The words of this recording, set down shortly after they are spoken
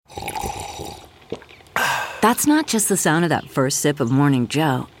That's not just the sound of that first sip of Morning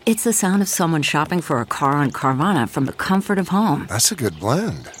Joe. It's the sound of someone shopping for a car on Carvana from the comfort of home. That's a good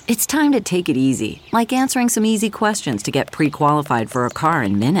blend. It's time to take it easy, like answering some easy questions to get pre-qualified for a car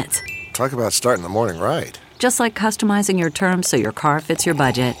in minutes. Talk about starting the morning right. Just like customizing your terms so your car fits your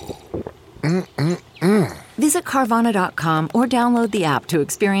budget. Visit Carvana.com or download the app to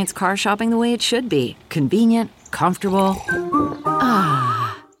experience car shopping the way it should be. Convenient, comfortable.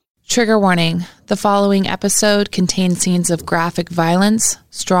 Trigger warning. The following episode contains scenes of graphic violence,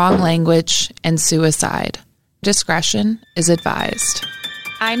 strong language, and suicide. Discretion is advised.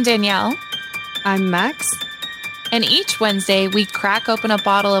 I'm Danielle. I'm Max. And each Wednesday, we crack open a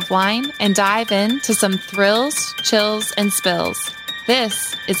bottle of wine and dive into some thrills, chills, and spills.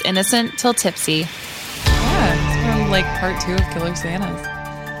 This is Innocent Till Tipsy. Yeah, it's from like part 2 of Killer Santas.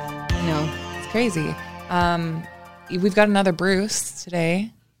 I know. It's crazy. We've got another Bruce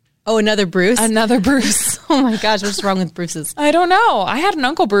today. Oh, another Bruce? Another Bruce. Oh my gosh, what's wrong with Bruce's? I don't know. I had an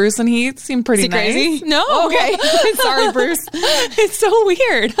Uncle Bruce and he seemed pretty nice. Crazy? No. Okay. Sorry, Bruce. It's so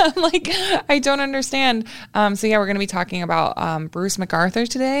weird. I'm like, I don't understand. So yeah, we're going to be talking about Bruce McArthur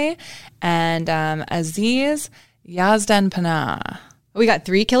today and Aziz Yazdanpanah. We got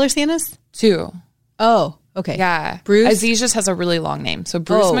 3 Killer Santas? 2. Oh, okay. Yeah. Bruce? Aziz just has a really long name. So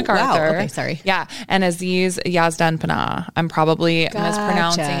Bruce McArthur. Wow. Okay, sorry. Yeah. And Aziz Yazdanpanah. I'm probably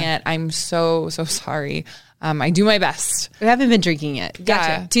mispronouncing it. I'm so sorry. I do my best. We haven't been drinking yet.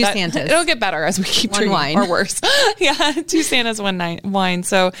 Gotcha. Yeah, 2 Santas. It'll get better as we keep drinking. Wine. Or worse. Yeah. 2 Santas, 1 wine.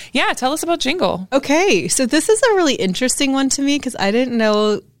 So yeah, tell us about Jingle. Okay. So this is a really interesting one to me because I didn't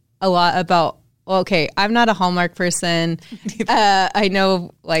know a lot about. Okay, I'm not a Hallmark person. I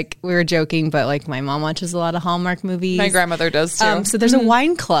know, like, we were joking, but, like, my mom watches a lot of Hallmark movies. My grandmother does, too. So there's a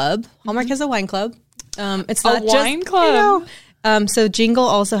wine club. Hallmark has a wine club. It's not a wine club? So Jingle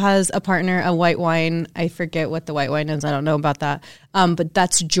also has a partner, a white wine. I forget what the white wine is. I don't know about that. But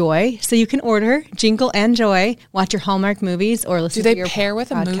that's Joy. So you can order Jingle and Joy, watch your Hallmark movies, or listen to your Do they pair with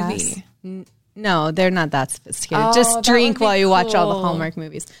podcasts. a movie? No, they're not that sophisticated. Oh, just drink while you watch all the cool. Hallmark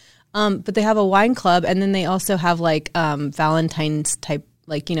movies. But they have a wine club, and then they also have like Valentine's type,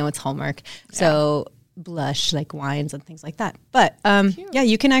 like, you know, it's Hallmark. So blush, like wines and things like that. But yeah,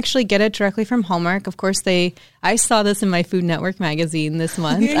 you can actually get it directly from Hallmark. Of course, I saw this in my Food Network magazine this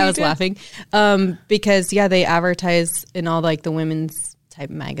month. Yeah, I was laughing because, yeah, they advertise in all like the women's type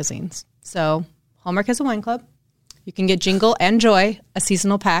magazines. So Hallmark has a wine club. You can get Jingle and Joy, a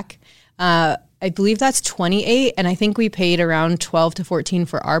seasonal pack. I believe that's $28, and I think we paid around $12 to $14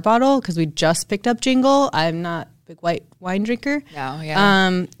 for our bottle because we just picked up Jingle. I'm not a big white wine drinker. No,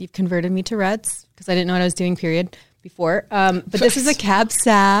 yeah. You've converted me to reds because I didn't know what I was doing, period, before. But this is a Cab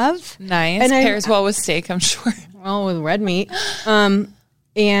Sav. Nice. And pairs well with steak, I'm sure. Well, with red meat.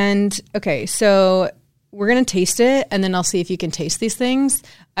 And, okay, so we're going to taste it, and then I'll see if you can taste these things.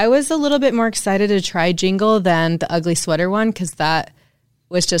 I was a little bit more excited to try Jingle than the Ugly Sweater one because that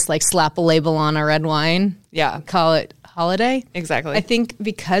was just like slap a label on a red wine. Yeah. Call it holiday. Exactly. I think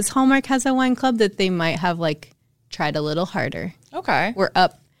because Hallmark has a wine club that they might have like tried a little harder. Okay. We're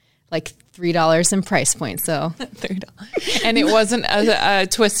up like $3 in price point. So $3. And it wasn't a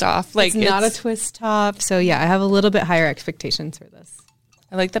twist off. Like it's not a twist top. So yeah, I have a little bit higher expectations for this.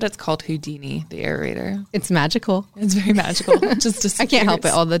 I like that it's called Houdini, the aerator. It's magical. It's very magical. Just I can't help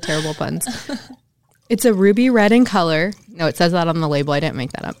it. All the terrible puns. It's a ruby red in color. No, it says that on the label. I didn't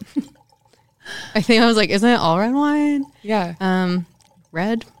make that up. I think I was like, isn't it all red wine? Yeah.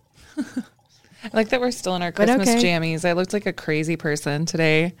 Red. I like that we're still in our Christmas jammies. I looked like a crazy person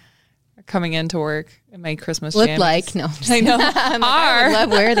today coming into work in my Christmas jammies. Like, no. I know. I would love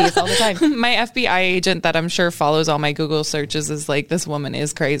wear these all the time. My FBI agent that I'm sure follows all my Google searches is like, this woman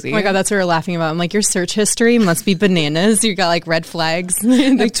is crazy. Oh my God, that's what we're laughing about. I'm like, your search history must be bananas. You got like red flags.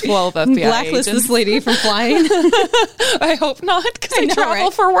 Like 12 FBI Blacklist agents. this lady from flying. I hope not, because I travel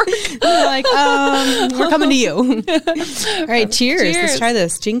right? for work. They're like, we're coming to you. All right, cheers. Let's try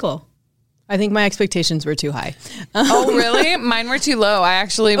this. Jingle. I think my expectations were too high. Oh, really? Mine were too low.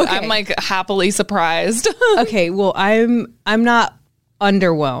 I'm like happily surprised. Okay, well, I'm not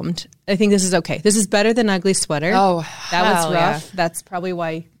underwhelmed. I think this is okay. This is better than Ugly Sweater. Oh, that was rough. Yeah. That's probably why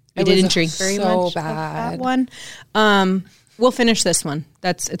I It didn't was drink very so much. bad. Of that one. We'll finish this one.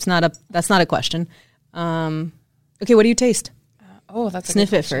 That's not a question. Okay, what do you taste? That's a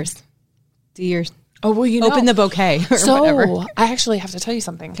Sniff good it first. Do your open the bouquet or whatever. I actually have to tell you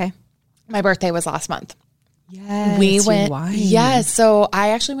something. Okay. My birthday was last month. Yes, We went, wine. yes. So I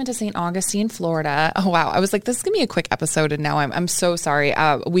actually went to St. Augustine, Florida. Oh wow! I was like, this is gonna be a quick episode, and now I'm so sorry.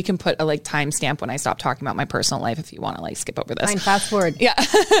 We can put a timestamp when I stop talking about my personal life if you want to skip over this. Fine, fast forward. Yeah,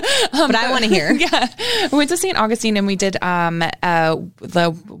 But I want to hear. Yeah, we went to St. Augustine and we did the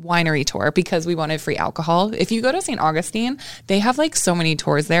winery tour because we wanted free alcohol. If you go to St. Augustine, they have so many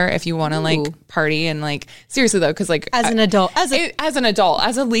tours there if you want to party and seriously though, because As an adult, as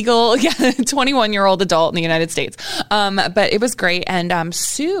a legal 21-year-old adult in the United States. But it was great. And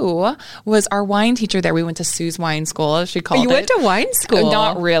Sue was our wine teacher there. We went to Sue's wine school. She called it. You went to wine school?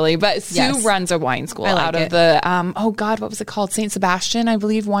 Not really, but Sue Yes. runs a wine school I like out of it. the, what was it called? St. Sebastian, I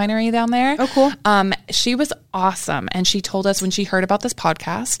believe, winery down there. Oh, cool. She was awesome. And she told us when she heard about this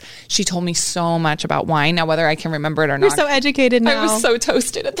podcast, she told me so much about wine. Now, whether I can remember it or You're not. so educated now. I was so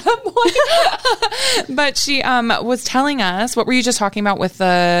toasted at that point. But she was telling us, what were you just talking about with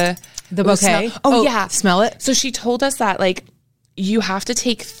the bouquet? smell? Oh, yeah. Smell it? So she told us that you have to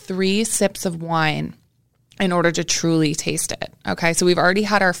take 3 sips of wine in order to truly taste it. Okay. So we've already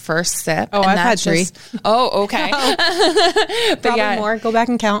had our first sip. Oh, I've had 3. Oh, okay. But Probably more. Go back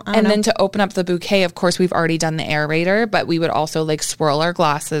and count. I don't and know. then to open up the bouquet, of course, we've already done the aerator, but we would also swirl our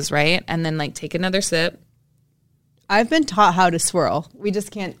glasses, right? And then take another sip. I've been taught how to swirl. We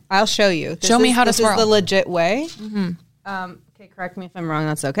just can't. I'll show you. Show me how to This swirl. is the legit way. Okay, correct me if I'm wrong.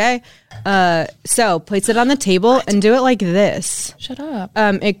 That's okay. So place it on the table and do it like this. Shut up.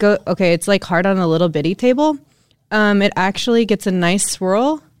 It's hard on a little bitty table. It actually gets a nice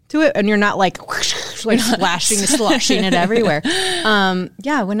swirl to it, and you're not sloshing it everywhere.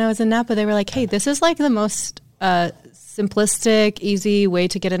 When I was in Napa, they were like, "Hey, this is the most simplistic, easy way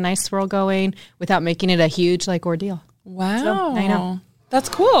to get a nice swirl going without making it a huge ordeal." Wow. So, I know. That's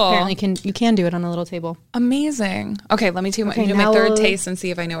cool. Apparently, you can do it on a little table. Amazing. Okay, let me do my now third we'll- taste and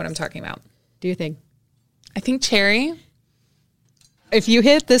see if I know what I'm talking about. Do you think? I think cherry. If you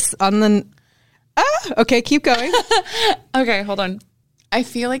hit this on the okay, keep going. Okay, hold on. I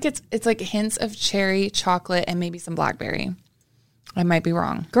feel like it's hints of cherry, chocolate, and maybe some blackberry. I might be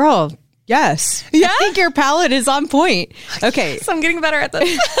wrong. Girl, yes. Yeah? I think your palate is on point. Okay. So I'm getting better at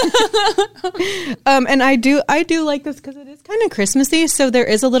this. And I do like this because it is kind of Christmassy, so there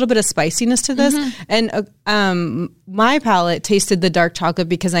is a little bit of spiciness to this. And my palate tasted the dark chocolate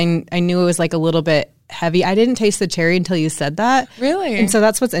because I knew it was a little bit heavy. I didn't taste the cherry until you said that. Really? And so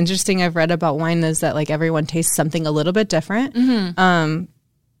that's what's interesting I've read about wine is that everyone tastes something a little bit different. Kind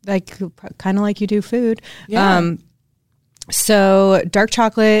of like you do food. Yeah. So dark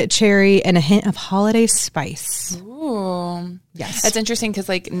chocolate, cherry, and a hint of holiday spice. Ooh. Yes. That's interesting because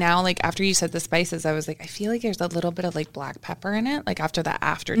now after you said the spices, I was I feel like there's a little bit of black pepper in it, after the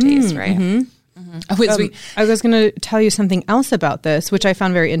aftertaste, right? Mm-hmm. I was going to tell you something else about this, which I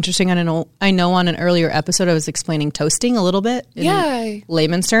found very interesting. I know on an earlier episode I was explaining toasting a little bit in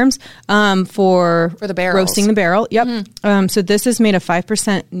layman's terms for the barrels. roasting the barrel. Yep. So this is made of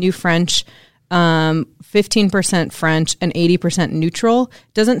 5% New French, 15% French, and 80% neutral.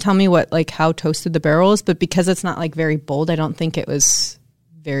 Doesn't tell me what how toasted the barrel is, but because it's not very bold, I don't think it was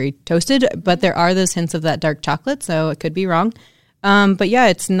very toasted. But there are those hints of that dark chocolate, so it could be wrong. But yeah,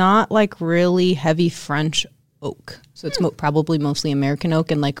 it's not really heavy French oak. So it's probably mostly American oak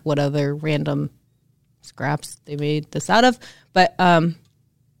and what other random scraps they made this out of. But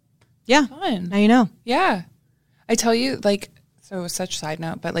yeah, Fun. now you know. Yeah. I tell you, so such side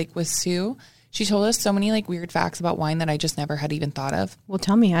note, but with Sue, she told us so many weird facts about wine that I just never had even thought of. Well,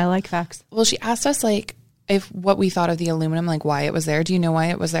 tell me. I like facts. Well, she asked us if what we thought of the aluminum, why it was there. Do you know why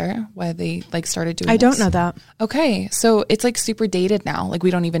it was there? Why they started doing I don't this? know that. Okay. So it's super dated now.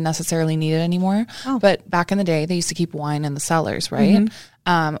 We don't even necessarily need it anymore. Oh. But back in the day, they used to keep wine in the cellars, right?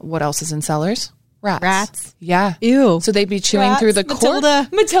 What else is in cellars? Rats. Yeah. Ew. So they'd be chewing Rats, through the cork.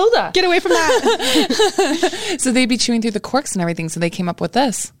 Matilda. Get away from that. So they'd be chewing through the corks and everything. So they came up with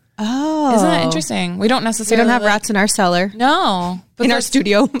this. Oh. Isn't that interesting? We don't We necessarily don't have rats in our cellar. No. But In our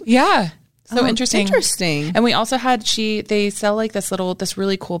studio. Yeah. So Oh, interesting. interesting. And we also had they sell this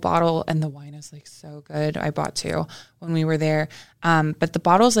really cool bottle, and the wine is so good. I bought 2 when we were there. But the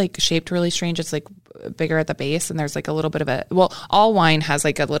bottle's shaped really strange. It's bigger at the base, and there's a little bit of all wine has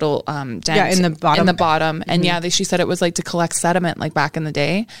a little dent in the bottom. And she said it was to collect sediment back in the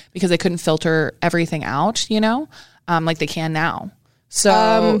day because they couldn't filter everything out, like they can now.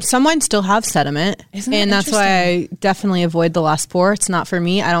 So some wines still have sediment, Isn't that and that's why I definitely avoid the last pour. It's not for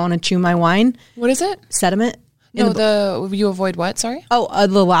me. I don't want to chew my wine. what is it? Sediment. No, you avoid what? Sorry.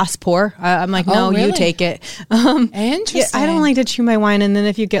 The last pour. I'm like, no, really? you take it. Interesting. Yeah, I don't like to chew my wine, and then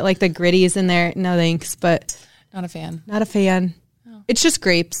if you get the gritties in there, no thanks. But Not a fan. not a fan. It's just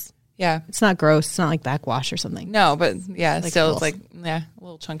grapes. Yeah. It's not gross. It's not like backwash or something. No, but yeah, Like still little- it's like a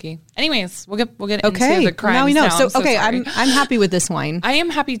little chunky. Anyways, we'll get Okay. into the crimes Now we know. now. So, I'm okay, sorry. I'm happy with this wine. I am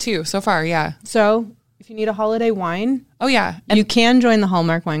happy too so far. Yeah. So if you need a holiday wine, Oh yeah. And you can join the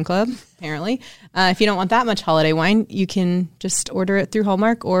Hallmark Wine Club, apparently. If you don't want that much holiday wine, you can just order it through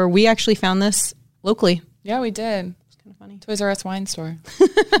Hallmark, or we actually found this locally. yeah, we did. It's kind of funny. Toys R Us wine store.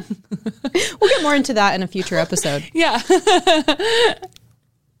 We'll get more into that in a future episode. Yeah.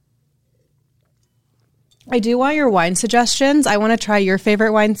 I do want your wine suggestions. I want to try your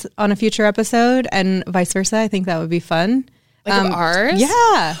favorite wines on a future episode and vice versa. I think that would be fun. Like of ours?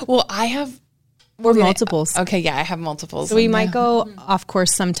 Yeah. Well, I have Or multiples. Okay, yeah, I have multiples. So we and, might go off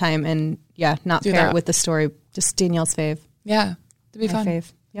course sometime and not pair that. it with the story. Just Danielle's fave. Yeah. It'd be My fun.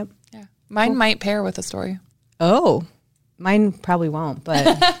 fave. Yep. Yeah. Mine might pair with a story. Oh, mine probably won't, but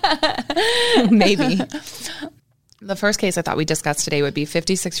maybe. The first case I thought we discussed today would be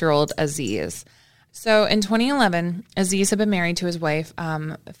 56-year-old Aziz. So in 2011, Aziz had been married to his wife,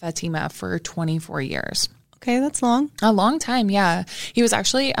 Fatima, for 24 years. Okay, that's long. A long time, yeah. He was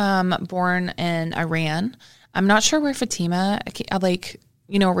actually born in Iran. I'm not sure where Fatima,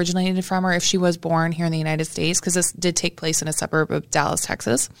 originated from, or if she was born here in the United States, because this did take place in a suburb of Dallas,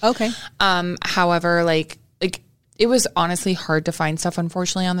 Texas. Okay. However, it was honestly hard to find stuff,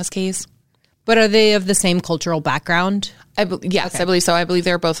 unfortunately, on this case. But are they of the same cultural background? Yes, I believe so. I believe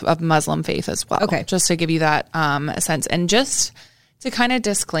they're both of Muslim faith as well. Okay. Just to give you that sense. And just to kind of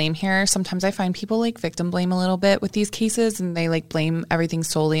disclaim here, sometimes I find people victim blame a little bit with these cases, and they blame everything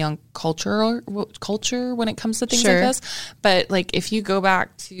solely on culture when it comes to things Sure. like this. But if you go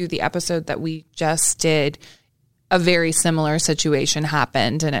back to the episode that we just did, a very similar situation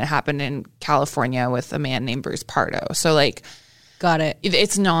happened, and it happened in California with a man named Bruce Pardo. So Got it.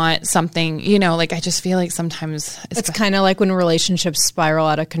 it's not something, I just feel like sometimes It's kind of like when relationships spiral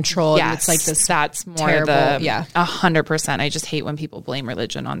out of control. yes, And it's like this. that's more terrible- the yeah. 100%. I just hate when people blame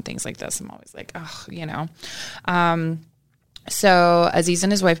religion on things like this. I'm always like, So Aziz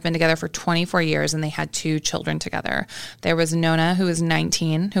and his wife have been together for 24 years, and they had 2 children together. There was Nona, who was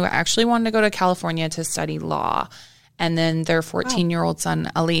 19, who actually wanted to go to California to study law. And then their 14-year-old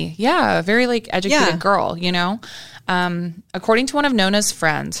son, Ali. Yeah, a very educated Yeah. girl, According to one of Nona's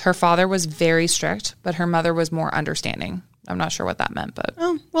friends, her father was very strict, but her mother was more understanding. I'm not sure what that meant, but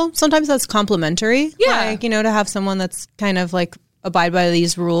Oh, well, sometimes that's complimentary. Yeah. To have someone that's kind of abide by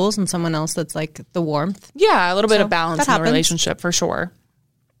these rules and someone else that's the warmth. yeah, a little bit So, of balance that in the happens. relationship for sure.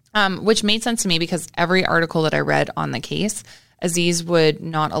 Which made sense to me because every article that I read on the case, Aziz would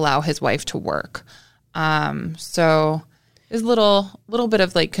not allow his wife to work. So there's a little bit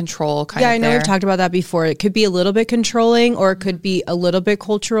of control kind of Yeah, I know there. we've talked about that before. It could be a little bit controlling or it could be a little bit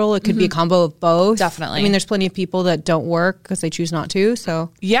cultural. It could be a combo of both. Definitely. I mean, there's plenty of people that don't work because they choose not to. So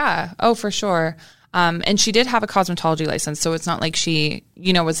Yeah. Oh, for sure. And she did have a cosmetology license, so it's not like she,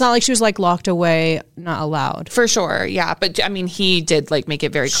 was it's not like she was locked away, not allowed. for sure. Yeah. But I mean, he did make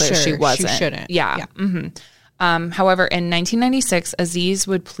it very clear Sure, she she wasn't. shouldn't. Yeah. Yeah. However, in 1996, Aziz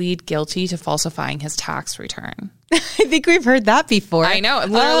would plead guilty to falsifying his tax return. I think we've heard that before. I know.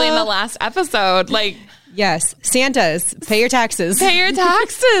 Literally in the last episode, Yes. Santas, pay your taxes. pay your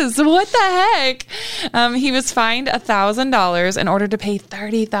taxes. What the heck? He was fined $1,000 in order to pay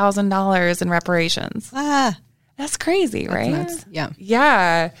 $30,000 in reparations. That's crazy, right? nuts. Yeah.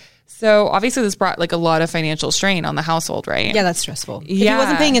 Yeah. So obviously this brought a lot of financial strain on the household, right? Yeah, that's stressful. If he Yeah.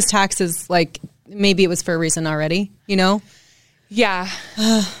 wasn't paying his taxes, maybe it was for a reason already, Yeah.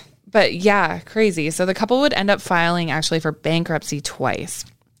 But yeah, crazy. So the couple would end up filing actually for bankruptcy twice.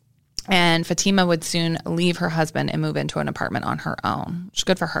 And Fatima would soon leave her husband and move into an apartment on her own, which is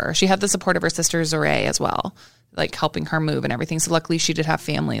good for her. She had the support of her sister Zorae as well, helping her move and everything. So luckily she did have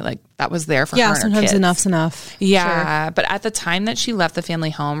family that was there for her. Yeah, and her sometimes kids. enough's enough. Yeah, but at the time that she left the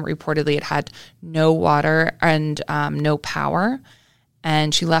family home, reportedly it had no water and no power,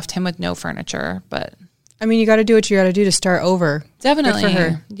 and she left him with no furniture. But I mean, you got to do what you got to do to start over. definitely, Good for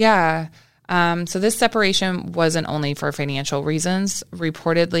her. Yeah. So this separation wasn't only for financial reasons.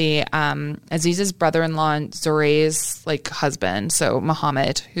 Reportedly, Aziz's brother-in-law and Zorae's husband, so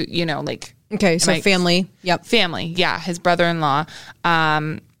Muhammad, who Okay, so family. Yep. family, yeah, his brother-in-law,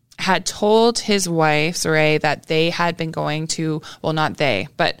 had told his wife Zorae that they had been going to, well, not they,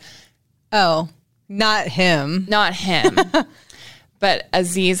 but Oh, not him. not him. But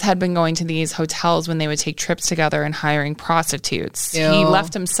Aziz had been going to these hotels when they would take trips together and hiring prostitutes. Ew. He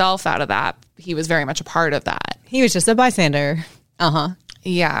left himself out of that. He was very much a part of that. He was just a bystander.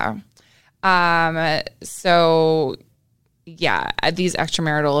 Yeah. So, yeah, these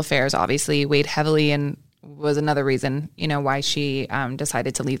extramarital affairs obviously weighed heavily in was another reason, why she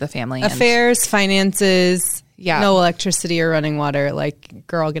decided to leave the family. Affairs, finances, Yeah. no electricity or running water. Like,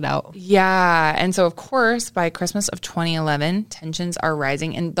 girl, get out. Yeah. And so, of course, by Christmas of 2011, tensions are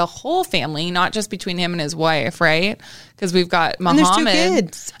rising in the whole family, not just between him and his wife, right? Because we've got Muhammad. And there's 2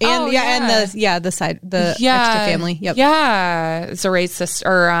 kids. And the extra family. Yep. Yeah. Zoray's sister,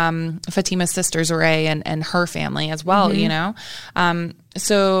 or Fatima's sister, Zoray, and her family as well,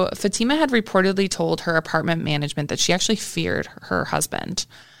 So Fatima had reportedly told her apartment management that she actually feared her husband.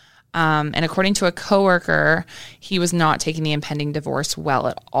 And according to a coworker, he was not taking the impending divorce well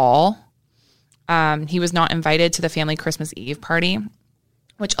at all. He was not invited to the family Christmas Eve party,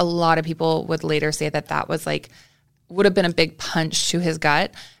 which a lot of people would later say that was would have been a big punch to his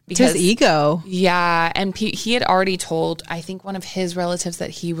gut. Because, his ego. Yeah. And he had already told, I think, one of his relatives that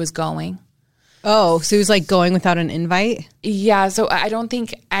he was going. Oh, so he was like going without an invite? Yeah, so I don't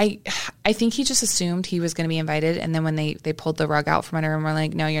think I think he just assumed he was going to be invited, and then when they pulled the rug out from under him, we're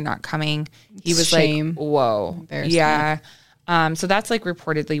like, no, you're not coming. He was Shame. like, whoa, yeah. So that's like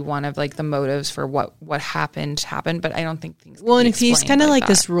reportedly one of like the motives for what happened, but I don't think things. Well, and if he's kind of like that.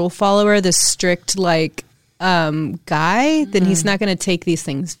 this rule follower, this strict like guy, then he's not going to take these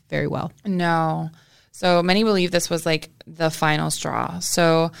things very well. No. So many believe this was like the final straw.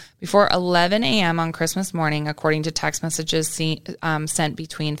 So before 11 a.m. on Christmas morning, according to text messages sent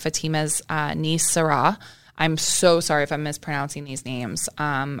between Fatima's niece, Sarah. I'm so sorry if I'm mispronouncing these names.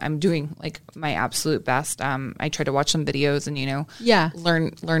 I'm doing like my absolute best. I try to watch some videos and,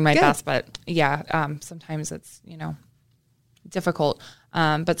 learn my best. But sometimes it's, difficult.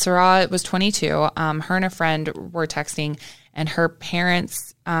 But Sarah was 22. Her and a friend were texting, and her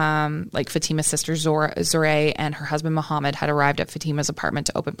parents, like Fatima's sister Zoray and her husband Muhammad, had arrived at Fatima's apartment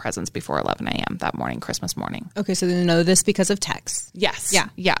to open presents before 11 a.m. that morning, Christmas morning. Okay, so they know this because of text. Yes.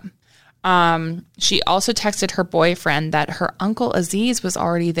 Yeah. She also texted her boyfriend that her uncle Aziz was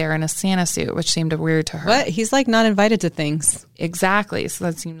already there in a Santa suit, which seemed weird to her. What? He's like not invited to things. Exactly. So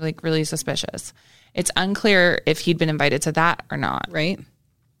that seemed like really suspicious. It's unclear if he'd been invited to that or not. Right.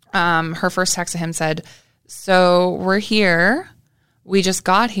 Her first text to him said, "So we're here. We just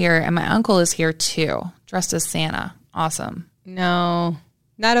got here, and my uncle is here too, dressed as Santa. Awesome." No,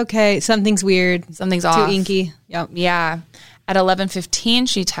 not okay. Something's weird. Something's off. Too inky. Yep. Yeah. At 11:15,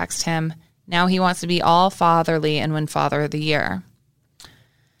 she texted him. Now he wants to be all fatherly and win Father of the Year.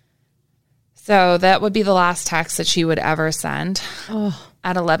 So that would be the last text that she would ever send. Oh.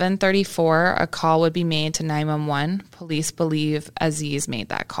 At 11:34, a call would be made to 911. Police believe Aziz made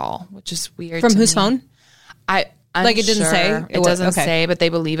that call, which is weird. From to whose me. phone? Like it didn't say? It doesn't say, but they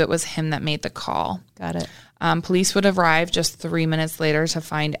believe it was him that made the call. Got it. Police would arrive just 3 minutes later to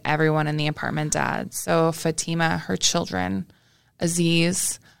find everyone in the apartment dead. So Fatima, her children,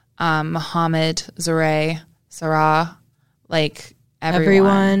 Aziz, Muhammad, Zoray, Sarah, like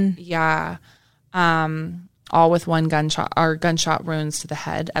everyone. Yeah. All with one gunshot wounds to the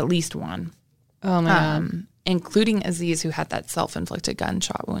head, at least one. Oh my God. Including Aziz, who had that self-inflicted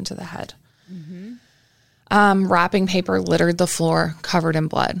gunshot wound to the head. Mm-hmm. Wrapping paper littered the floor, covered in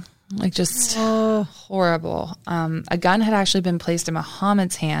blood. Like just horrible. A gun had actually been placed in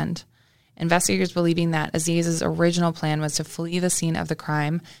Muhammad's hand. Investigators believing that Aziz's original plan was to flee the scene of the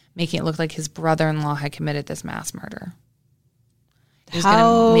crime, making it look like his brother-in-law had committed this mass murder. He was going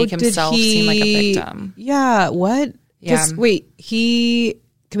to make himself seem like a victim. Yeah, what? Yeah. Wait, he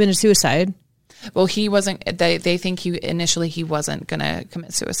committed suicide? Well, he wasn't. They think he wasn't going to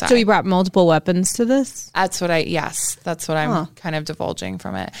commit suicide. So he brought multiple weapons to this? That's what I'm kind of divulging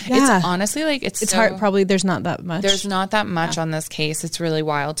from it. Yeah. It's honestly like it's so hard. Probably there's not that much. There's not that much on this case. It's really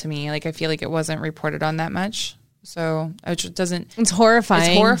wild to me. Like I feel like it wasn't reported on that much. So it just doesn't. It's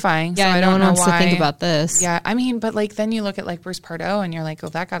horrifying. It's horrifying. Yeah, so I no don't one know wants why. to think about this. Yeah, I mean, but like then you look at like Bruce Pardo and you're like, oh,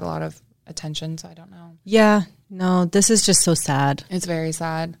 that got a lot of attention. So I don't know. Yeah, no, this is just so sad. It's very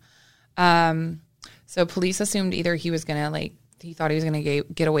sad. So police assumed either he was gonna he thought he was gonna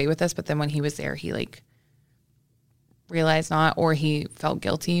get away with this, but then when he was there, he realized not, or he felt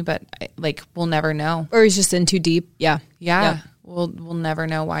guilty. But we'll never know. Or he's just in too deep. Yeah, yeah. We'll never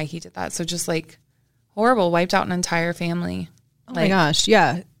know why he did that. So just horrible, wiped out an entire family. Oh my gosh,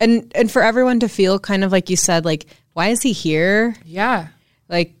 yeah. And for everyone to feel kind of like you said, why is he here? Yeah,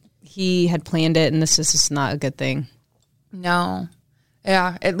 he had planned it, and this is just not a good thing. No.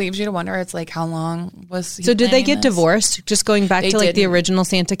 Yeah, it leaves you to wonder. It's how long was he? So did they get this? divorced? Just going back to the original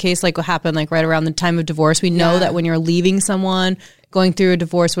Santa case, what happened right around the time of divorce. We know that when you're leaving someone, going through a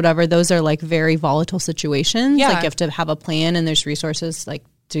divorce, whatever, those are very volatile situations. Yeah. You have to have a plan, and there's resources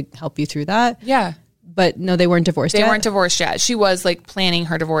to help you through that. Yeah. But no, they weren't divorced yet? They weren't divorced yet. She was like planning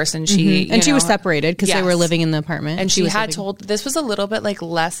her divorce, and she she was separated because they were living in the apartment. And she had told, this was a little bit like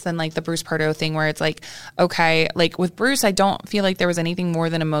less than like the Bruce Pardo thing, where it's like, okay, like with Bruce, I don't feel like there was anything more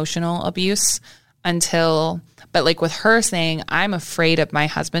than emotional abuse but like with her saying, I'm afraid of my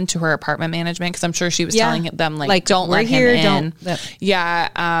husband to her apartment management, because I'm sure she was telling them like don't let him in.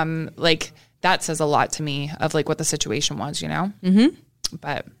 Yeah. Like that says a lot to me of like what the situation was, you know? Mm-hmm.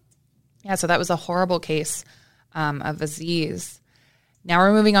 But yeah, so that was a horrible case of Aziz. Now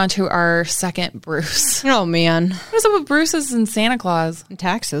we're moving on to our second Bruce. Oh, man. What is up with Bruce's and Santa Claus? And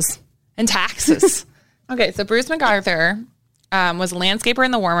taxes. Okay, so Bruce MacArthur was a landscaper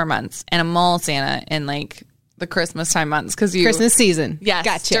in the warmer months and a mall Santa in like the Christmas time months. Christmas season. Yes,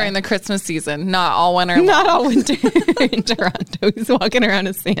 gotcha. During the Christmas season, not all winter long. Not all winter in Toronto. He's walking around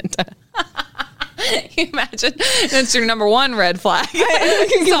as Santa. Can you imagine? That's your number one red flag.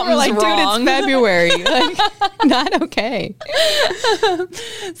 Something's like, wrong. Dude, it's February. Like, not okay.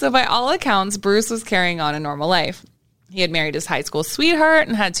 So by all accounts, Bruce was carrying on a normal life. He had married his high school sweetheart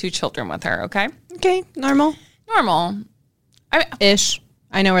and had 2 children with her, okay? Okay, normal. Ish.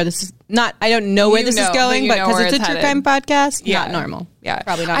 I know where this is. I don't know where this is going, but because it's a true crime podcast, not normal. Yeah.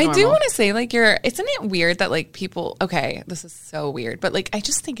 Probably not normal. I do want to say, like, isn't it weird that, like, people, okay, this is so weird, but, like, I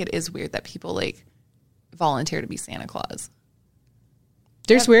just think it is weird that people, like, volunteer to be Santa Claus.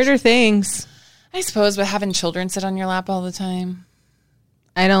 There's weirder things. I suppose, but having children sit on your lap all the time.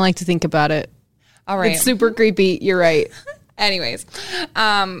 I don't like to think about it. All right. It's super creepy. You're right. Anyways.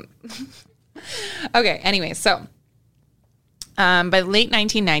 Okay. So by the late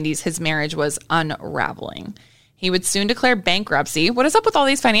 1990s, his marriage was unraveling. He would soon declare bankruptcy. What is up with all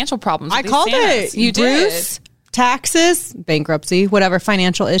these financial problems? I called it. You Bruce, did. Taxes, bankruptcy, whatever,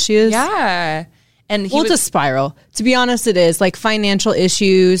 financial issues. Yeah. And it's a spiral. To be honest, it is. Like, financial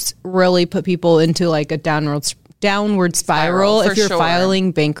issues really put people into like a downward spiral. If you're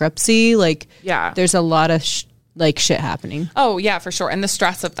filing bankruptcy, like, there's a lot of shit happening. Oh yeah, for sure. And the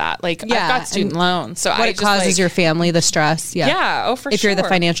stress of that. Like, I've got student loans, so what it causes your family, the stress. Yeah. Yeah. Oh, for sure. If you're the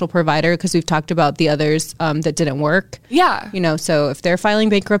financial provider, because we've talked about the others that didn't work. Yeah. You know, so if they're filing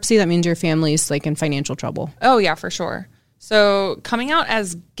bankruptcy, that means your family's like in financial trouble. Oh yeah, for sure. So coming out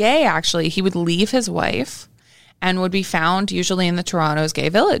as gay, actually, he would leave his wife and would be found usually in the Toronto's gay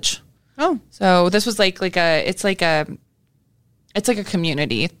village. Oh. So this was like a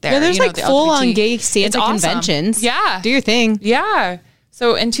community there. Yeah, there's like full-on gay Santa conventions. Yeah. Do your thing. Yeah.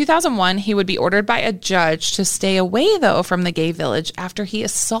 So in 2001, he would be ordered by a judge to stay away, though, from the gay village after he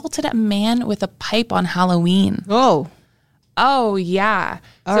assaulted a man with a pipe on Halloween. Oh. Oh, yeah.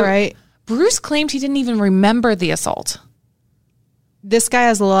 All right. Bruce claimed he didn't even remember the assault. This guy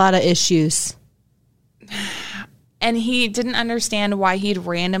has a lot of issues. And he didn't understand why he'd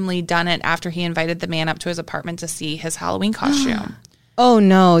randomly done it after he invited the man up to his apartment to see his Halloween costume. Oh,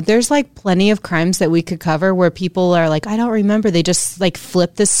 no. There's like plenty of crimes that we could cover where people are like, I don't remember. They just like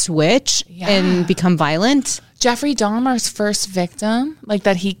flip the switch and become violent. Jeffrey Dahmer's first victim, like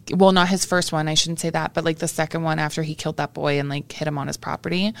that not his first one, I shouldn't say that, but like the second one after he killed that boy and like hit him on his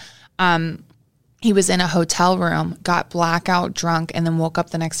property. He was in a hotel room, got blackout drunk, and then woke up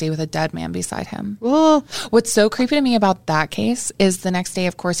the next day with a dead man beside him. Whoa. What's so creepy to me about that case is the next day,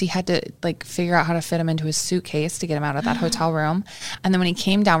 of course, he had to like figure out how to fit him into his suitcase to get him out of that hotel room. And then when he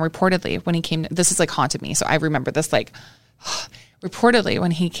came down, this is like haunted me. So I remember this like reportedly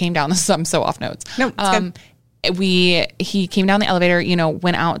when he came down, I'm so off notes. No, it's good. He came down the elevator,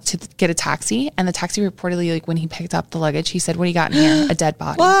 went out to get a taxi, and the taxi reportedly, like when he picked up the luggage, he said, "What do you got in here?" A dead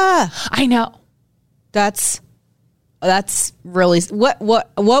body. I know. That's really what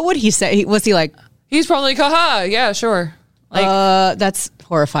would he say? Was he like? He's probably like, haha, yeah, sure. Like, that's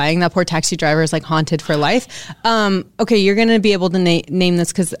horrifying. That poor taxi driver is like haunted for life. Okay, you're gonna be able to name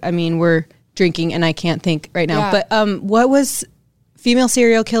this because I mean we're drinking and I can't think right now. Yeah. But what was female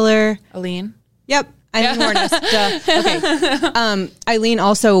serial killer? Eileen. Yep. I know Okay. Eileen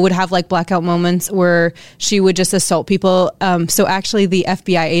also would have like blackout moments where she would just assault people. So actually the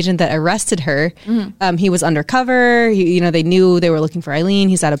FBI agent that arrested her, he was undercover. They knew they were looking for Eileen.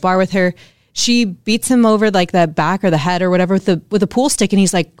 He's at a bar with her. She beats him over like the back or the head or whatever with a pool stick. And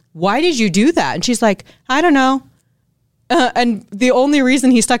he's like, "Why did you do that?" And she's like, "I don't know." And the only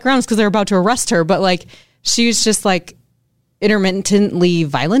reason he stuck around is because they're about to arrest her. But like, she was just like intermittently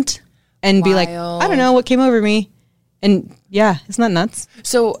violent. And be like, I don't know what came over me. And yeah, isn't that nuts?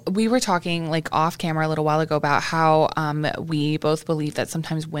 So we were talking like off camera a little while ago about how we both believe that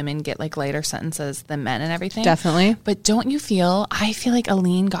sometimes women get like lighter sentences than men and everything. Definitely. But don't you feel, I feel like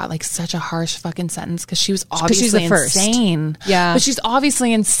Aline got like such a harsh fucking sentence because she was obviously she's the first. insane. Yeah. But she's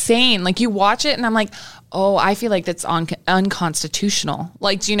obviously insane. Like you watch it and I'm like, oh, I feel like that's unconstitutional.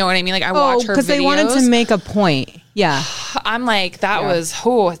 Like, do you know what I mean? Like I watch her videos. Because they wanted to make a point. Yeah. I'm like, that was,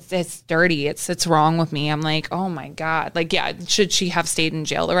 it's dirty. It's wrong with me. I'm like, oh my God. Like, yeah, should she have stayed in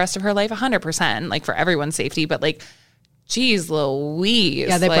jail the rest of her life? 100%, like for everyone's safety. But like, geez Louise.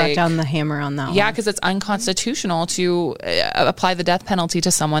 Yeah, they like, brought down the hammer on that one. Yeah, because it's unconstitutional to apply the death penalty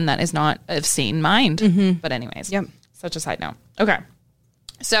to someone that is not of sane mind. But anyways, such a side note. Okay.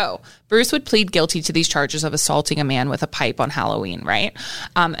 So Bruce would plead guilty to these charges of assaulting a man with a pipe on Halloween, right?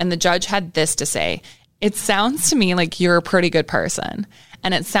 And the judge had this to say: it sounds to me like you're a pretty good person.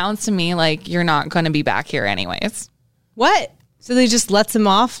 And it sounds to me like you're not going to be back here anyways. What? So they just lets him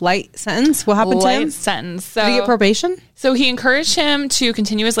off? Light sentence? What happened to him? Light sentence. So, did he get probation? So he encouraged him to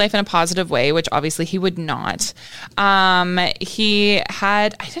continue his life in a positive way, which obviously he would not. He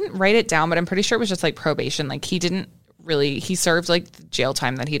had, I didn't write it down, but I'm pretty sure it was just like probation. Like he served like the jail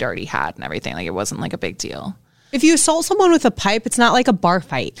time that he'd already had and everything. Like it wasn't like a big deal. If you assault someone with a pipe, it's not like a bar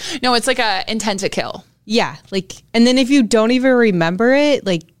fight. No, it's like a intent to kill. Yeah, like, and then if you don't even remember it,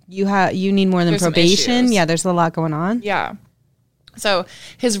 like you need more than There's some probation. issues. Yeah, there's a lot going on. Yeah. So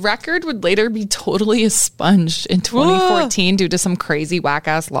his record would later be totally expunged in 2014 due to some crazy whack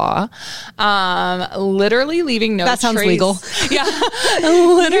ass law. Literally leaving no trace. That sounds legal. Yeah.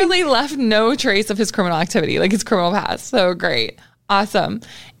 Literally left no trace of his criminal activity, like his criminal past. So great. Awesome.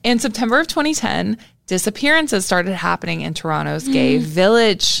 In September of 2010, disappearances started happening in Toronto's gay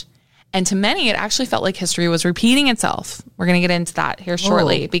village. And to many, it actually felt like history was repeating itself. We're going to get into that here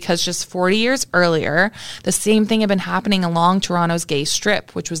shortly because just 40 years earlier, the same thing had been happening along Toronto's gay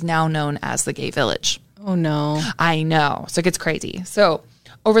strip, which was now known as the gay village. Oh, no. I know. So it gets crazy. So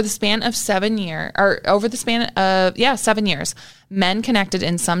over the span of 7 years, men connected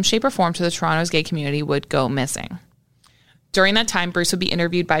in some shape or form to the Toronto's gay community would go missing. During that time, Bruce would be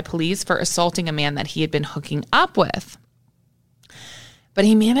interviewed by police for assaulting a man that he had been hooking up with. But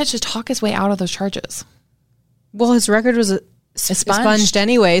he managed to talk his way out of those charges. Well, his record was expunged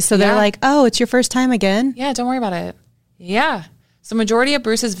anyway, so they're like, oh, it's your first time again? Yeah, don't worry about it. Yeah. So majority of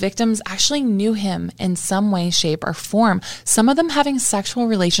Bruce's victims actually knew him in some way, shape, or form. Some of them having sexual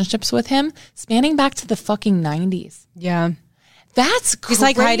relationships with him spanning back to the fucking 90s. Yeah. That's crazy. He's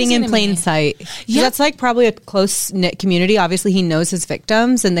like hiding in plain sight. Yeah. That's like probably a close-knit community. Obviously, he knows his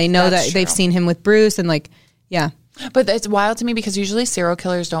victims, and they know that they've seen him with Bruce, and like, yeah. But it's wild to me because usually serial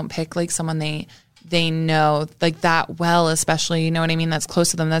killers don't pick like someone they know like that well, especially, you know what I mean, that's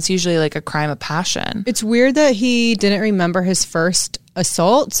close to them. That's usually like a crime of passion. It's weird that he didn't remember his first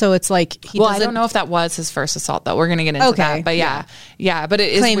assault, so it's like I don't know if that was his first assault though. We're gonna get into that, but yeah, but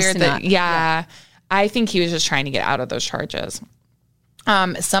it is weird that I think he was just trying to get out of those charges.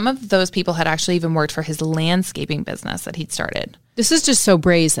 Some of those people had actually even worked for his landscaping business that he'd started. This is just so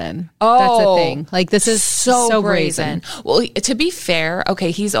brazen. That's the thing. Like, this is so brazen. Well, to be fair,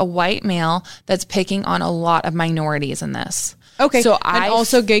 okay, he's a white male that's picking on a lot of minorities in this. Okay. So and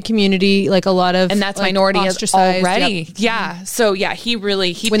also gay community, like a lot of, and that's like, minority already. Yep. Yeah. So yeah,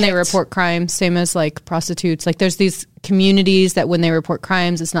 when they report crimes, same as like prostitutes, like there's these communities that when they report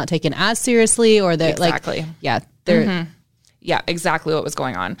crimes, it's not taken as seriously, or they're they're. Yeah, exactly what was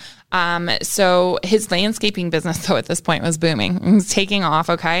going on. So his landscaping business, though, at this point was booming. It was taking off,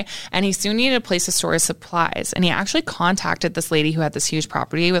 okay? And he soon needed a place to store his supplies. And he actually contacted this lady who had this huge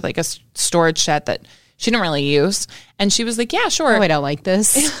property with like a storage shed that she didn't really use. And she was like, yeah, sure. Oh, I don't like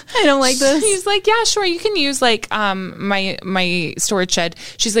this. I don't like this. He's like, yeah, sure. You can use like my storage shed.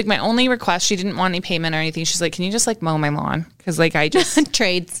 She's like, my only request, she didn't want any payment or anything. She's like, can you just like mow my lawn? Because like I just...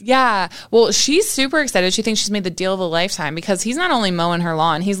 Trades. Yeah. Well, she's super excited. She thinks she's made the deal of a lifetime because he's not only mowing her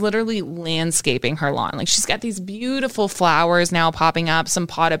lawn, he's literally landscaping her lawn. Like she's got these beautiful flowers now popping up, some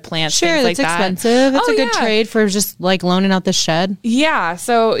potted plants, things like that. Expensive. It's a good trade for just like loaning out the shed. Yeah.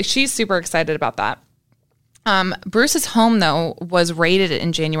 So she's super excited about that. Bruce's home, though, was raided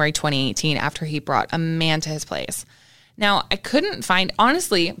in January 2018 after he brought a man to his place. Now, I couldn't find,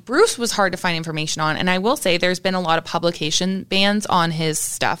 honestly, Bruce was hard to find information on. And I will say there's been a lot of publication bans on his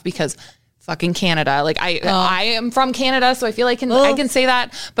stuff because fucking Canada. Like I am from Canada, so I feel like I can say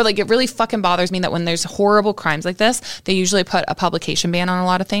that. But like it really fucking bothers me that when there's horrible crimes like this, they usually put a publication ban on a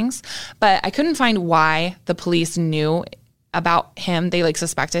lot of things. But I couldn't find why the police knew about him. They like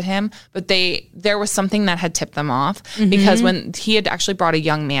suspected him, but there was something that had tipped them off because when he had actually brought a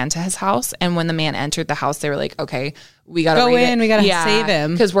young man to his house, and when the man entered the house, they were like, okay, we got to go in, we got to save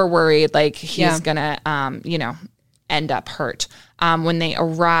him because we're worried like he's gonna, end up hurt. When they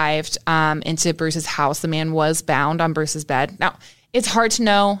arrived into Bruce's house, the man was bound on Bruce's bed. Now, it's hard to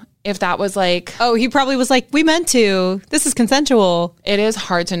know if that was like... Oh, he probably was like, we meant to. This is consensual. It is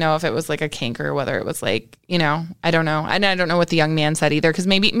hard to know if it was like a kink or whether it was like, I don't know. And I don't know what the young man said either, because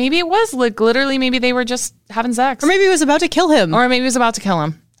maybe it was like literally maybe they were just having sex. Or maybe he was about to kill him.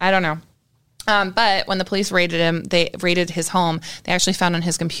 I don't know. But when the police raided his home, they actually found on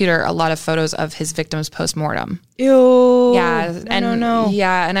his computer a lot of photos of his victims post-mortem. Ew. Yeah. No.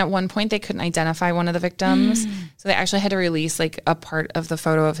 Yeah. And at one point they couldn't identify one of the victims. So they actually had to release like a part of the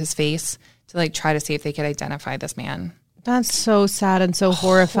photo of his face to like try to see if they could identify this man. That's so sad and so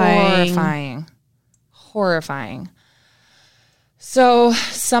horrifying. Horrifying. So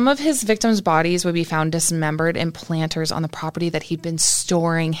some of his victims' bodies would be found dismembered in planters on the property that he'd been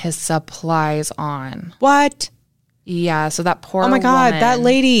storing his supplies on. What? Yeah, so that poor woman. Oh my God, that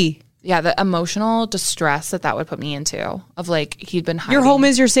lady. Yeah, the emotional distress that would put me into of like he'd been hiding. Your home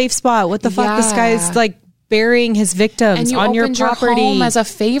is your safe spot. What the fuck? This guy's like burying his victims on your property. Your home as a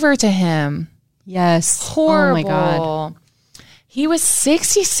favor to him. Yes. Horrible. Oh my God. He was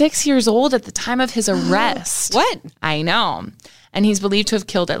 66 years old at the time of his arrest. What? I know. And he's believed to have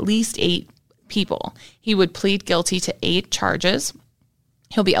killed at least 8 people. He would plead guilty to 8 charges.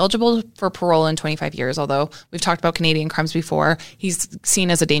 He'll be eligible for parole in 25 years, although we've talked about Canadian crimes before. He's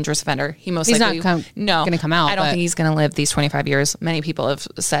seen as a dangerous offender. He's not going to come out. I don't think he's going to live these 25 years. Many people have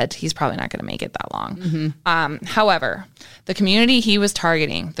said he's probably not going to make it that long. However, the community he was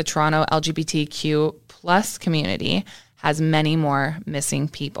targeting, the Toronto LGBTQ plus community, has many more missing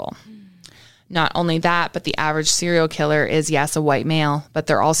people. Not only that, but the average serial killer is, yes, a white male, but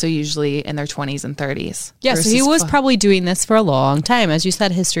they're also usually in their 20s and 30s. Yeah, so he was probably doing this for a long time. As you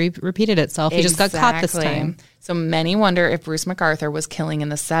said, history repeated itself. He just got caught this time. So many wonder if Bruce McArthur was killing in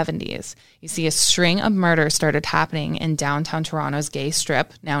the 70s. You see, a string of murders started happening in downtown Toronto's gay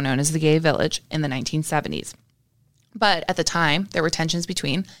strip, now known as the Gay Village, in the 1970s. But at the time, there were tensions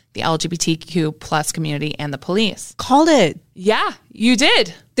between the LGBTQ plus community and the police. Called it. Yeah, you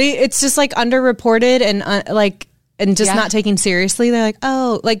did. It's just like underreported and just not taken seriously. They're like,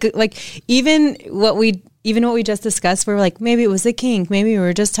 oh, like even what we just discussed, we were like, maybe it was a kink, maybe we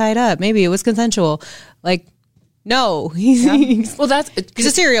were just tied up, maybe it was consensual. Like, no, he's a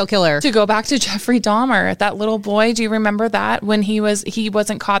serial killer. To go back to Jeffrey Dahmer, that little boy, do you remember that when he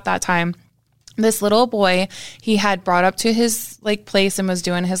wasn't caught that time? This little boy, he had brought up to his like place and was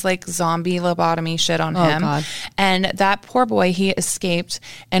doing his like zombie lobotomy shit on him. God. And that poor boy, he escaped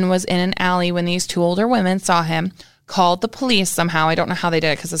and was in an alley when these 2 older women saw him, called the police somehow. I don't know how they did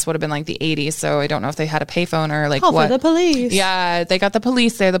it because this would have been like the 80s. So I don't know if they had a payphone or like Call for the police. Yeah, they got the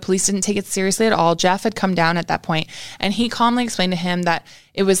police there. The police didn't take it seriously at all. Jeff had come down at that point and he calmly explained to him that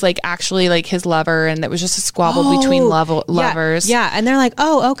it was like actually like his lover and that was just a squabble between lovers. Yeah. And they're like,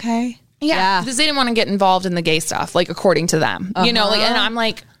 oh, okay. Yeah, because they didn't want to get involved in the gay stuff, like according to them, and I'm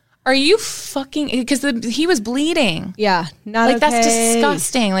like, are you fucking? Because he was bleeding. Yeah, not like okay. That's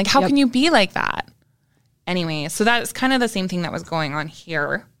disgusting. Like, how can you be like that? Anyway, so that's kind of the same thing that was going on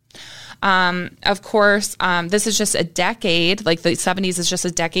here. Of course, this is just a decade, like the 70s is just a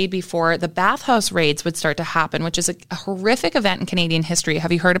decade before the bathhouse raids would start to happen, which is a horrific event in Canadian history.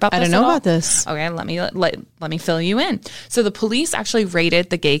 Have you heard about this? I don't know about this. Okay, let me fill you in. So the police actually raided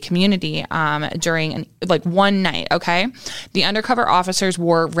the gay community during one night, okay? The undercover officers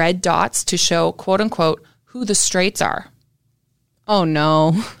wore red dots to show, quote unquote, who the straights are. Oh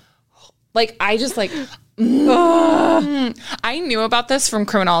no. I knew about this from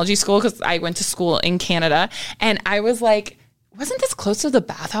criminology school because I went to school in Canada, and I was like, wasn't this close to the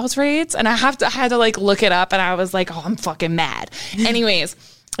bathhouse raids? And I had to like look it up, and I was like, oh, I'm fucking mad. Anyways,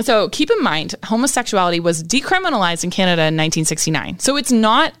 so keep in mind, homosexuality was decriminalized in Canada in 1969. So it's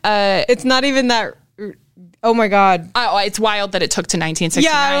not even that. Oh my God. Oh, it's wild that it took to 1969.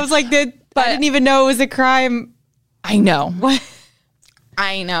 Yeah, I was like, I didn't even know it was a crime. I know. What?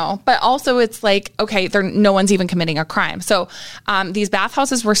 I know. But also it's like, okay, no one's even committing a crime. So these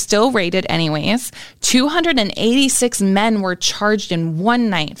bathhouses were still raided anyways. 286 men were charged in one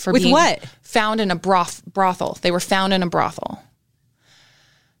night for being found in a brothel. They were found in a brothel.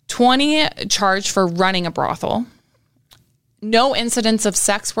 20 charged for running a brothel. No incidents of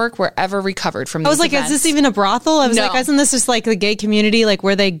sex work were ever recovered from these I was like, events. is this even a brothel? I was like, isn't this just like the gay community, like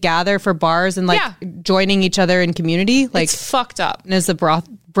where they gather for bars and like joining each other in community? Like, it's fucked up. And is the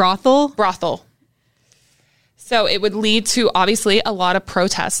brothel? Brothel. So it would lead to obviously a lot of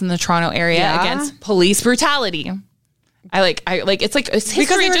protests in the Toronto area against police brutality. It's history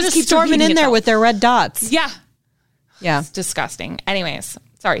because they were just just keeps storming repeating in there itself. with their red dots. Yeah. Yeah. It's disgusting. Anyways,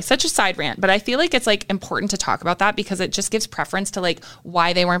 sorry, such a side rant, but I feel like it's like important to talk about that because it just gives preference to like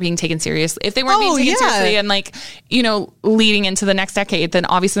why they weren't being taken seriously. If they weren't being taken seriously and like, you know, leading into the next decade, then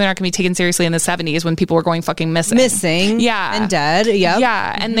obviously they're not going to be taken seriously in the 70s when people were going fucking missing. Yeah. And dead. Yep.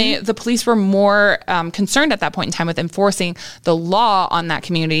 Yeah. And the police were more concerned at that point in time with enforcing the law on that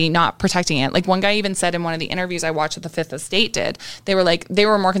community, not protecting it. Like one guy even said in one of the interviews I watched that the Fifth Estate did, they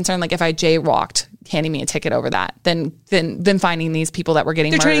were more concerned like if I jaywalked, handing me a ticket over that than finding these people that were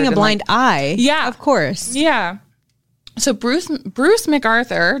getting murdered. They're turning a blind eye. Yeah. Of course. Yeah. So Bruce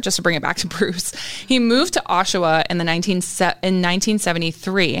MacArthur, just to bring it back to Bruce, he moved to Oshawa in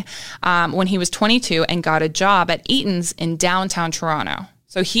 1973 when he was 22 and got a job at Eaton's in downtown Toronto.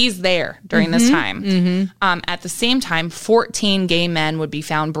 So he's there during this time. Mm-hmm. At the same time, 14 gay men would be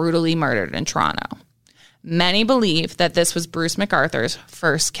found brutally murdered in Toronto. Many believe that this was Bruce MacArthur's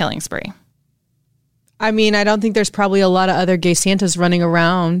first killing spree. I mean, I don't think there's probably a lot of other gay Santas running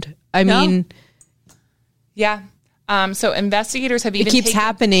around. I mean, yeah. So investigators have even it keeps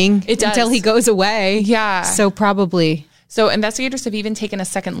happening until he goes away. Yeah. So probably. So investigators have even taken a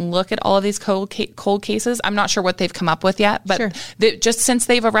second look at all of these cold cases. I'm not sure what they've come up with yet, but just since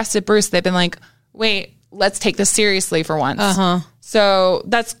they've arrested Bruce, they've been like, wait, let's take this seriously for once. So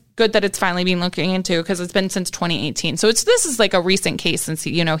that's good that it's finally being looked into because it's been since 2018. So this is like a recent case since,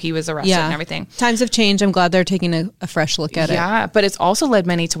 you know, he was arrested and everything. Times have changed. I'm glad they're taking a fresh look at it. Yeah, but it's also led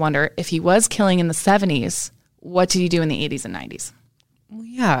many to wonder if he was killing in the 70s, what did he do in the 80s and 90s? Well,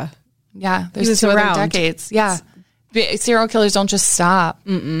 yeah. Yeah, there's two other decades. Yeah. Serial killers don't just stop.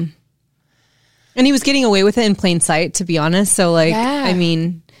 Mm-mm. And he was getting away with it in plain sight, to be honest. So, like, I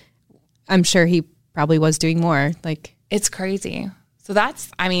mean, I'm sure he probably was doing more. Like, it's crazy. So that's,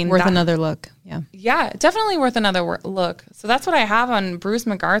 I mean, worth another look. Yeah. Yeah, definitely worth another look. So that's what I have on Bruce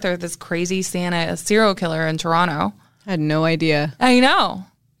MacArthur, this crazy Santa serial killer in Toronto. I had no idea. I know.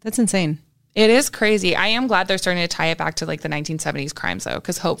 That's insane. It is crazy. I am glad they're starting to tie it back to like the 1970s crimes though,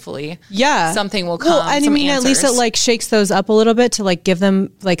 because hopefully something will come. Well, I mean, at least it like shakes those up a little bit to like give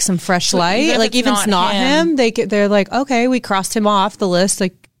them like some fresh light. Even if it's not him, they're like, okay, we crossed him off the list.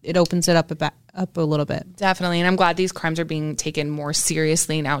 Like it opens it up a little bit. Definitely. And I'm glad these crimes are being taken more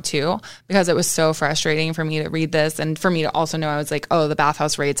seriously now too, because it was so frustrating for me to read this and for me to also know I was like, oh, the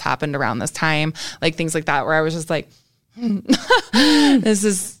bathhouse raids happened around this time, like things like that, where I was just like, this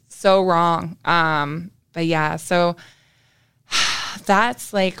is so wrong. But yeah, so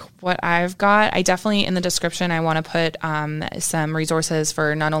that's like what I've got. I definitely, in the description, I want to put some resources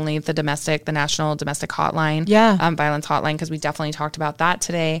for not only the National Domestic Hotline, violence hotline, because we definitely talked about that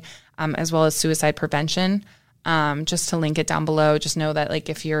today, as well as suicide prevention. Just to link it down below. Just know that like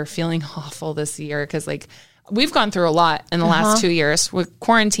if you're feeling awful this year, because like we've gone through a lot in the last 2 years with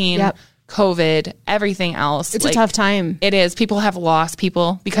quarantine, COVID, everything else. It's like a tough time. It is. People have lost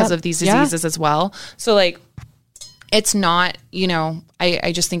people because of these diseases as well. So like, it's not, you know,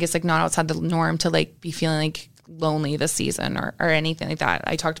 I just think it's like not outside the norm to like be feeling like lonely this season or anything like that.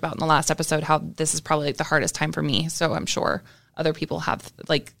 I talked about in the last episode how this is probably like the hardest time for me. So I'm sure other people have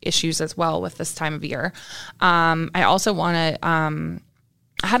like issues as well with this time of year. I also want to,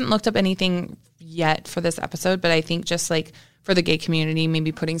 I hadn't looked up anything yet for this episode, but I think just like for the gay community,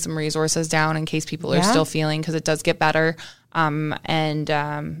 maybe putting some resources down in case people are still feeling, because it does get better.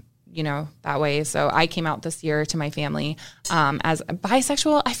 You know, that way. So I came out this year to my family as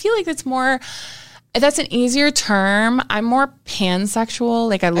bisexual. I feel like that's an easier term. I'm more pansexual.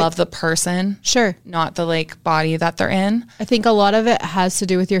 Like I love the person. Sure. Not the like body that they're in. I think a lot of it has to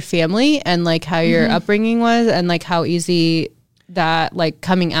do with your family and like how your upbringing was and like how easy that like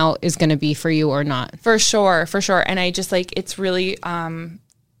coming out is going to be for you or not. For sure. And I just like, it's really,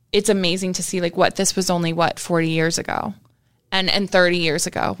 it's amazing to see like this was only 40 years ago and 30 years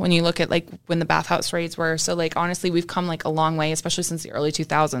ago when you look at like when the bathhouse raids were. So like, honestly, we've come like a long way, especially since the early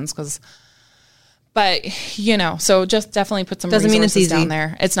 2000s. But you know, so just definitely put some resources down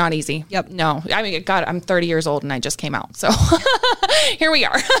there. It's not easy. Yep. No, I mean, God, I'm 30 years old and I just came out. So here we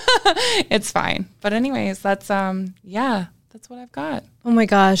are. It's fine. But anyways, that's, that's what I've got. Oh my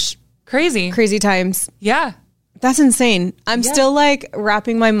gosh. Crazy times. Yeah. That's insane. I'm still like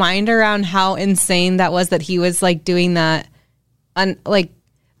wrapping my mind around how insane that was that he was like doing that like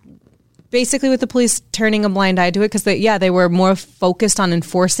basically with the police turning a blind eye to it because they were more focused on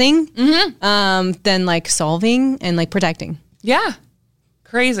enforcing than like solving and like protecting. Yeah.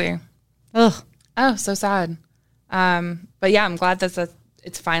 Crazy. Ugh. Oh, so sad. But yeah, I'm glad that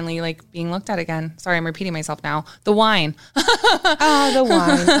it's finally like being looked at again. Sorry, I'm repeating myself now. The wine. Oh, the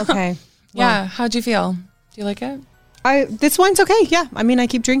wine. Okay. Yeah. How'd you feel? Do you like it? This wine's okay. Yeah. I mean, I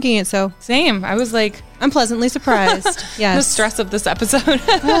keep drinking it, so Same. I was like, I'm pleasantly surprised. Yes. the stress of this episode.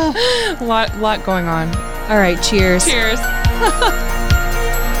 a lot going on. All right. Cheers. Cheers.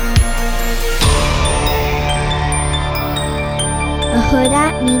 A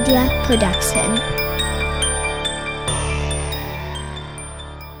Huda Media Production.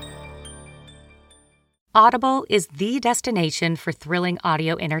 Audible is the destination for thrilling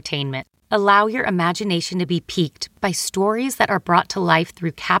audio entertainment. Allow your imagination to be piqued by stories that are brought to life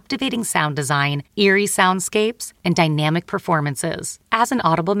through captivating sound design, eerie soundscapes, and dynamic performances. As an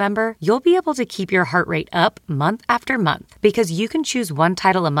Audible member, you'll be able to keep your heart rate up month after month because you can choose one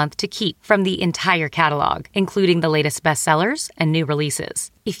title a month to keep from the entire catalog, including the latest bestsellers and new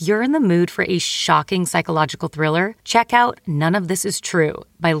releases. If you're in the mood for a shocking psychological thriller, check out None of This Is True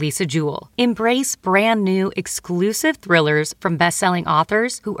by Lisa Jewell. Embrace brand new exclusive thrillers from best-selling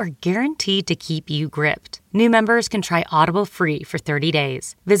authors who are guaranteed to keep you gripped. New members can try Audible free for 30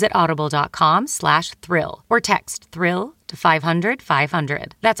 days. Visit audible.com/thrill or text thrill to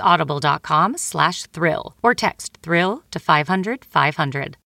 500-500. That's audible.com/thrill or text thrill to 500-500.